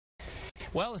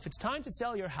Well, if it's time to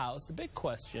sell your house, the big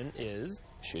question is,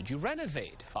 should you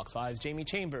renovate? Fox 5's Jamie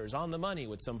Chambers on the money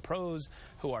with some pros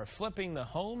who are flipping the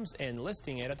homes and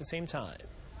listing it at the same time.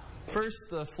 First,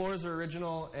 the floors are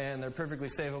original and they're perfectly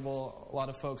savable. A lot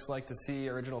of folks like to see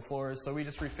original floors, so we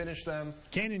just refinish them.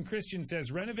 Cannon Christian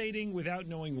says renovating without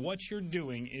knowing what you're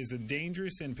doing is a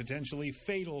dangerous and potentially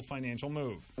fatal financial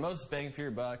move. The most bang for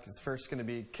your buck is first going to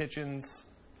be kitchens,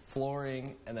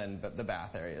 flooring, and then the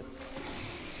bath area.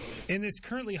 In this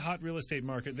currently hot real estate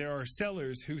market, there are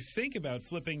sellers who think about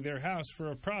flipping their house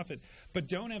for a profit, but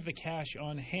don't have the cash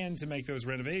on hand to make those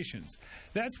renovations.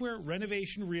 That's where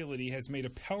Renovation Realty has made a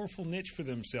powerful niche for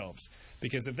themselves,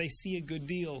 because if they see a good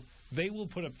deal, they will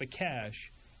put up the cash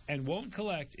and won't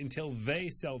collect until they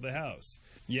sell the house.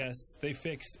 Yes, they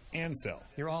fix and sell.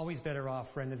 You're always better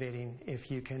off renovating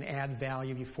if you can add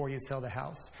value before you sell the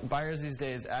house. Buyers these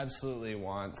days absolutely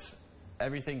want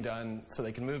everything done so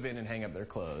they can move in and hang up their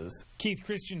clothes. Keith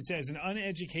Christian says an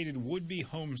uneducated would-be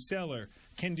home seller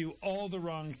can do all the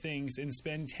wrong things and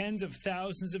spend tens of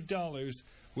thousands of dollars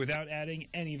without adding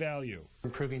any value.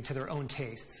 Improving to their own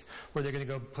tastes, where they're going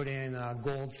to go put in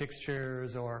gold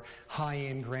fixtures or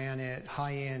high-end granite,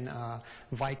 high-end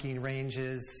Viking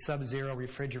ranges, sub-zero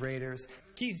refrigerators.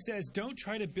 Keith says don't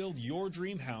try to build your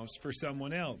dream house for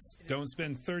someone else. Don't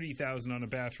spend $30,000 on a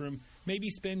bathroom, maybe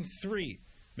spend $3,000.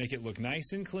 Make it look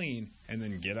nice and clean, and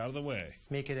then get out of the way.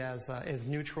 Make it as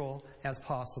neutral as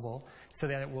possible so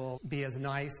that it will be as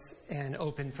nice and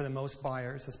open for the most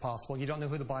buyers as possible. You don't know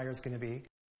who the buyer is going to be.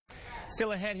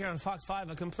 Still ahead here on Fox 5,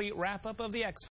 a complete wrap-up of the X